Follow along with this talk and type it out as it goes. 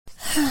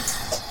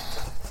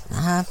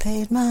I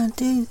paid my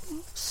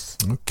dues.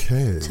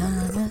 Okay.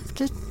 Time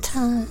after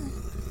time.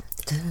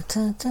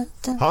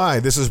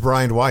 Hi, this is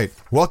Brian White.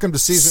 Welcome to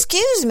season...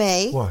 Excuse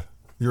me. What?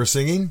 You were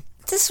singing?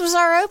 This was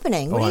our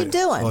opening. What are you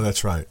doing? Oh,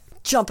 that's right.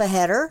 Jump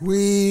aheader.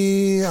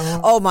 We...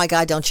 Oh, my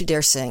God, don't you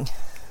dare sing.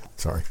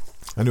 Sorry.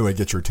 I knew I'd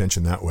get your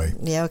attention that way.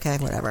 Yeah, okay,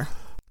 whatever.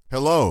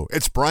 Hello,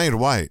 it's Brian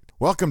White.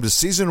 Welcome to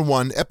Season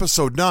 1,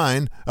 Episode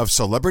 9 of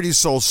Celebrity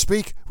Souls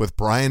Speak with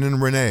Brian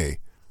and Renee.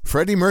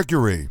 Freddie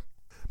Mercury.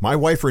 My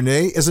wife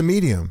Renee is a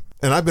medium,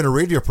 and I've been a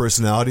radio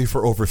personality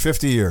for over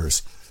 50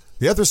 years.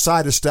 The other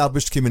side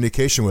established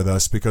communication with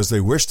us because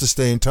they wish to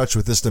stay in touch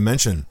with this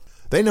dimension.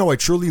 They know I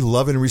truly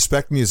love and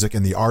respect music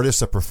and the artists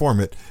that perform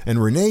it,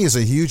 and Renee is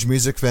a huge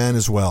music fan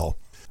as well.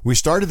 We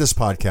started this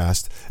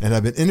podcast and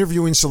have been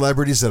interviewing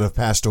celebrities that have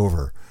passed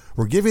over.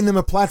 We're giving them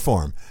a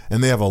platform,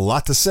 and they have a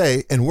lot to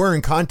say, and we're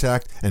in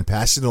contact and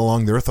passing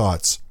along their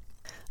thoughts.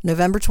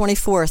 November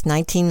 24th,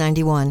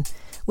 1991.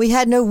 We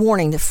had no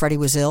warning that Freddie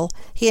was ill.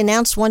 He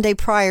announced one day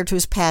prior to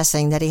his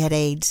passing that he had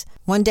AIDS.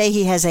 One day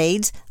he has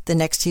AIDS, the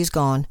next he's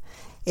gone.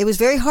 It was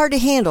very hard to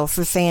handle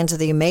for fans of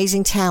the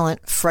amazing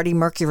talent, Freddie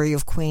Mercury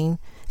of Queen.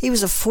 He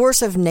was a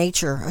force of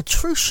nature, a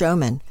true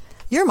showman.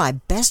 You're my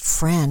best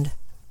friend.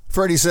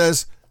 Freddie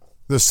says,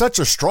 "There's such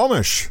a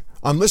stromish.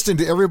 I'm listening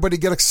to everybody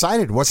get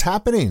excited. What's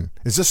happening?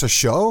 Is this a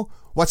show?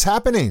 What's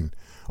happening?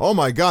 Oh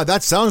my God,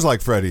 that sounds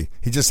like Freddie.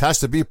 He just has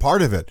to be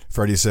part of it."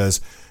 Freddie says,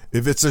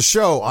 "If it's a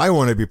show, I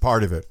want to be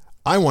part of it.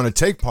 I want to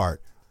take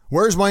part.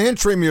 Where's my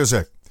entry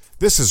music?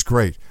 This is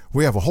great.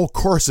 We have a whole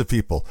chorus of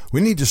people.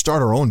 We need to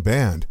start our own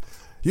band.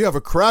 You have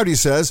a crowd," he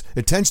says.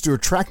 "It tends to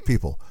attract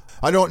people.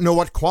 I don't know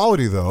what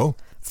quality, though."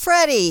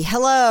 Freddie,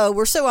 hello.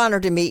 We're so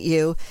honored to meet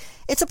you.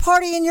 It's a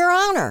party in your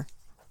honor.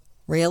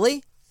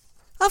 Really?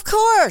 Of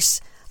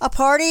course. A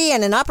party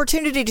and an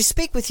opportunity to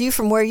speak with you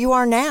from where you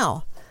are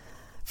now.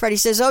 Freddie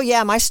says, "Oh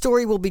yeah, my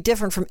story will be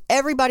different from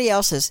everybody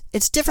else's.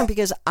 It's different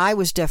because I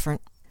was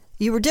different.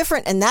 You were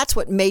different, and that's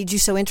what made you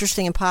so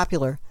interesting and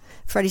popular."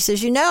 Freddie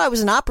says, "You know, I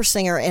was an opera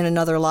singer in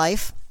another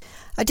life.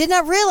 I did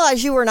not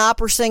realize you were an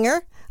opera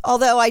singer,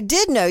 although I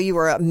did know you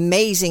were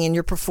amazing in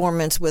your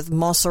performance with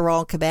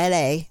Montserrat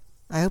Caballé."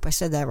 I hope I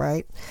said that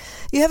right.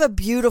 "You have a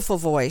beautiful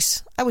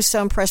voice. I was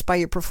so impressed by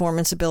your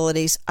performance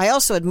abilities. I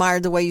also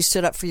admired the way you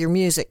stood up for your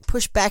music,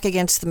 pushed back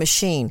against the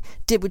machine,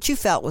 did what you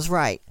felt was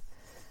right."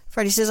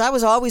 Freddie says, "I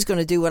was always going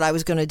to do what I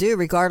was going to do,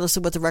 regardless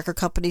of what the record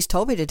companies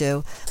told me to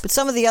do. But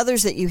some of the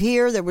others that you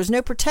hear, there was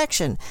no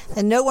protection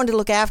and no one to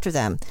look after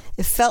them.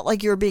 It felt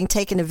like you were being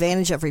taken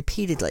advantage of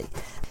repeatedly.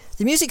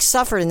 The music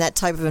suffered in that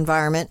type of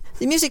environment.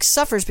 The music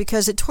suffers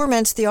because it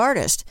torments the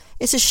artist.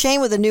 It's a shame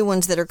with the new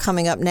ones that are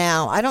coming up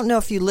now. I don't know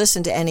if you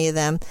listen to any of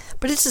them,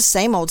 but it's the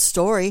same old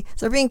story.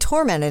 They're being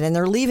tormented and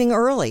they're leaving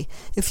early.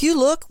 If you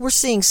look, we're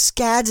seeing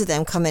scads of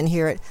them come in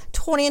here at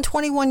 20 and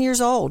 21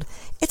 years old.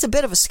 It's a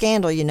bit of a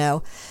scandal, you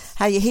know,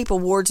 how you heap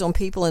awards on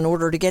people in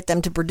order to get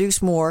them to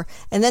produce more,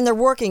 and then they're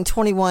working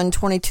 21,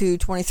 22,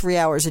 23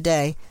 hours a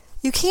day.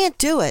 You can't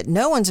do it.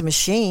 No one's a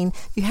machine.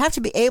 You have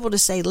to be able to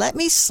say, let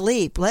me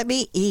sleep, let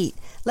me eat,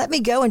 let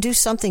me go and do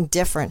something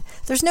different.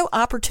 There's no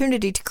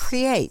opportunity to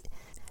create.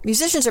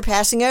 Musicians are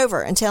passing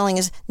over and telling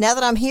us, now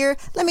that I'm here,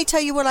 let me tell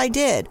you what I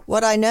did,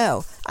 what I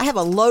know. I have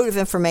a load of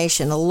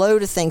information, a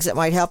load of things that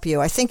might help you.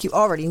 I think you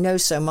already know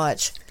so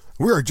much."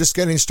 "We are just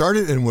getting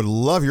started and would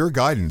love your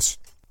guidance."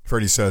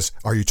 Freddie says,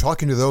 "Are you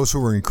talking to those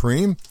who are in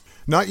Cream?"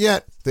 "Not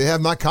yet. They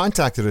have not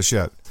contacted us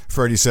yet."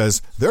 Freddie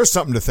says, "There's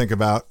something to think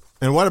about.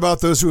 And what about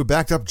those who have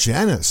backed up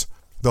Janus,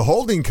 the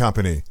holding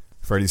company?"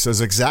 Freddie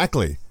says,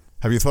 "Exactly.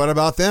 Have you thought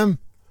about them?"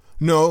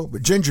 "No,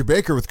 but Ginger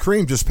Baker with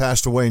Cream just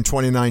passed away in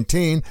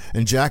 2019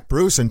 and Jack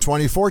Bruce in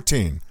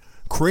 2014.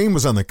 Cream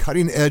was on the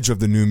cutting edge of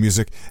the new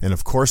music, and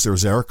of course there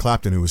was Eric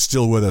Clapton, who is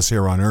still with us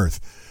here on Earth.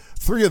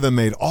 3 of them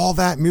made all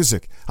that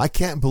music. I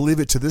can't believe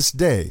it to this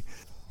day.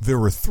 There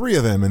were 3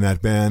 of them in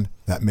that band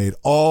that made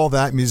all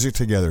that music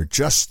together,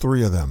 just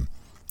 3 of them."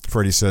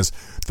 Freddie says,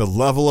 "The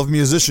level of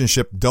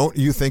musicianship, don't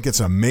you think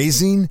it's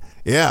amazing?"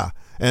 "Yeah,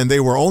 and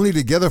they were only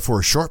together for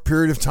a short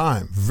period of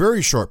time,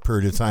 very short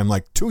period of time,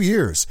 like 2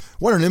 years.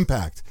 What an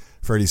impact."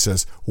 Freddie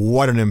says,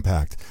 "What an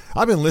impact.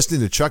 I've been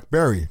listening to Chuck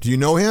Berry. Do you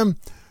know him?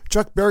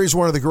 Chuck Berry's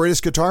one of the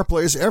greatest guitar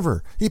players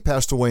ever. He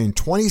passed away in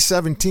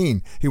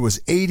 2017. He was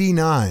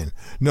 89.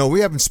 No,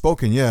 we haven't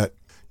spoken yet."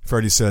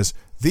 Freddie says,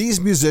 "These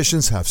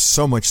musicians have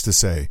so much to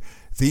say.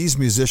 These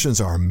musicians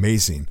are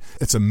amazing.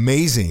 It's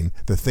amazing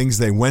the things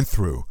they went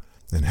through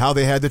and how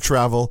they had to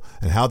travel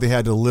and how they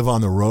had to live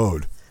on the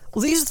road."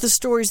 Well, these are the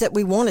stories that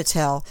we want to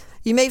tell.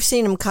 You may have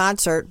seen them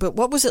concert, but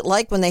what was it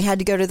like when they had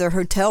to go to their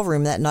hotel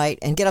room that night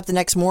and get up the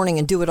next morning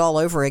and do it all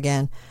over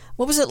again?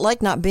 What was it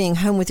like not being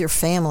home with your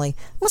family?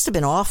 It must have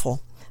been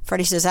awful.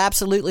 Freddie says,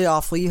 "Absolutely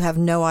awful. You have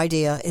no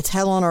idea. It's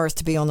hell on earth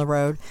to be on the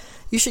road.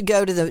 You should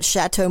go to the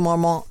Chateau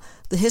Marmont.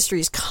 The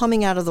history is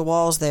coming out of the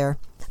walls there.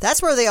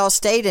 That's where they all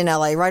stayed in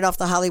L.A., right off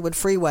the Hollywood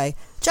freeway.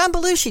 John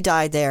Belushi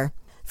died there."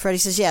 Freddie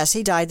says, "Yes,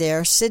 he died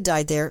there. Sid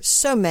died there.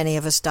 So many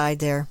of us died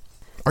there."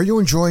 "Are you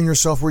enjoying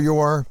yourself where you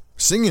are?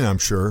 Singing, I'm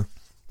sure."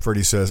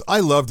 Freddie says, I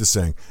love to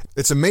sing.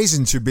 It's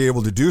amazing to be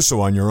able to do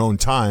so on your own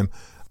time.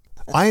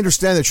 I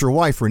understand that your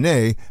wife,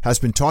 Renee, has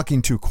been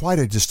talking to quite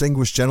a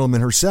distinguished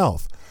gentleman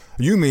herself.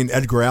 You mean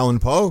Edgar Allan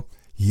Poe?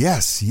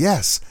 Yes,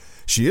 yes.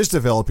 She is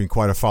developing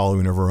quite a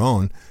following of her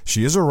own.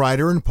 She is a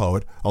writer and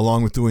poet,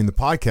 along with doing the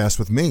podcast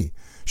with me.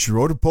 She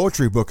wrote a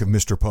poetry book of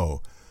Mr.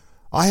 Poe.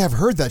 I have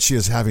heard that she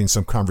is having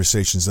some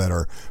conversations that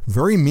are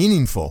very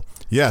meaningful.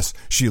 Yes,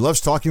 she loves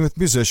talking with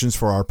musicians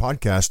for our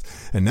podcast,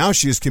 and now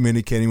she is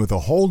communicating with a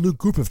whole new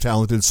group of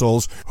talented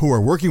souls who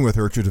are working with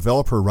her to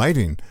develop her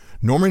writing.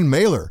 Norman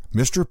Mailer,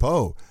 Mr.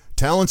 Poe,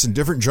 talents in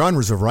different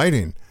genres of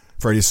writing.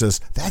 Freddie says,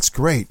 that's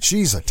great.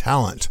 She's a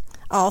talent.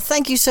 Oh,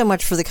 thank you so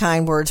much for the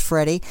kind words,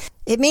 Freddie.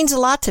 It means a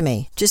lot to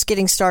me, just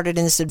getting started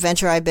in this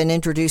adventure I've been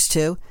introduced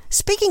to.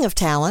 Speaking of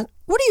talent,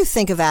 what do you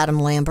think of Adam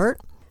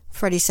Lambert?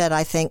 Freddie said,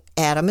 I think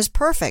Adam is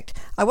perfect.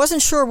 I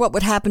wasn't sure what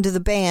would happen to the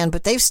band,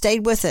 but they've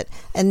stayed with it,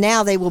 and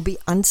now they will be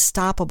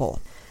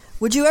unstoppable.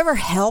 Would you ever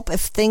help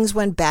if things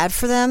went bad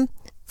for them?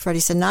 Freddie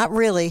said, not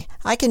really.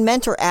 I can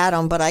mentor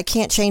Adam, but I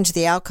can't change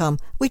the outcome.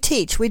 We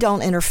teach, we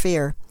don't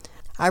interfere.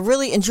 I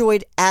really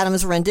enjoyed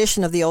Adam's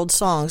rendition of the old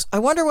songs. I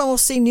wonder when we'll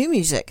see new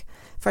music.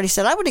 Freddie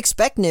said, I would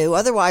expect new,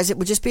 otherwise it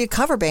would just be a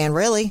cover band,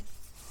 really.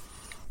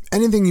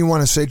 Anything you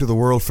want to say to the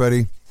world,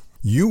 Freddie?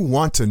 You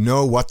want to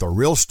know what the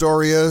real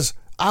story is?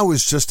 I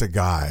was just a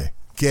guy.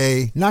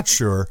 Gay, not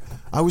sure.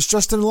 I was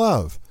just in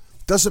love.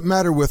 Doesn't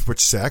matter with which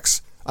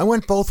sex. I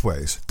went both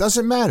ways.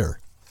 Doesn't matter.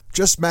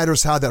 Just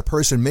matters how that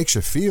person makes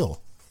you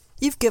feel.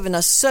 You've given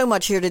us so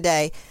much here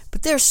today,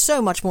 but there's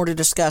so much more to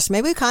discuss.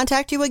 May we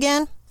contact you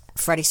again?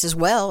 Freddie says,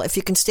 well, if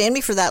you can stand me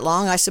for that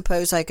long, I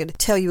suppose I could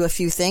tell you a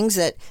few things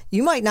that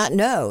you might not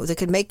know that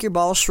could make your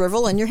balls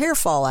shrivel and your hair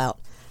fall out.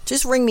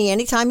 Just ring me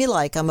anytime you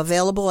like. I'm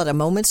available at a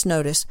moment's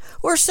notice.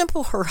 Or a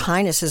simple Her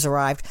Highness has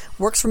arrived.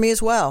 Works for me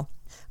as well.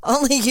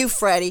 Only you,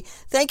 Freddie.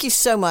 Thank you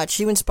so much.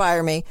 You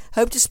inspire me.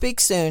 Hope to speak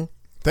soon.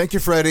 Thank you,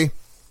 Freddie.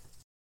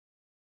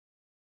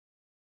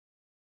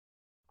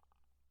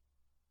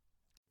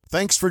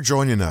 Thanks for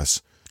joining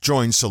us.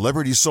 Join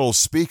Celebrity Souls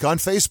Speak on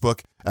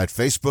Facebook at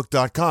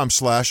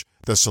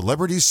facebook.com/The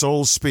Celebrity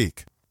Souls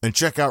Speak. And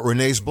check out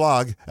Renee's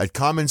blog at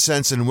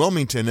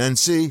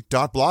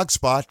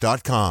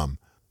commonsenseinwilmingtonnc.blogspot.com.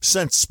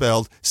 Sense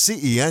spelled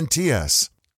CENTS.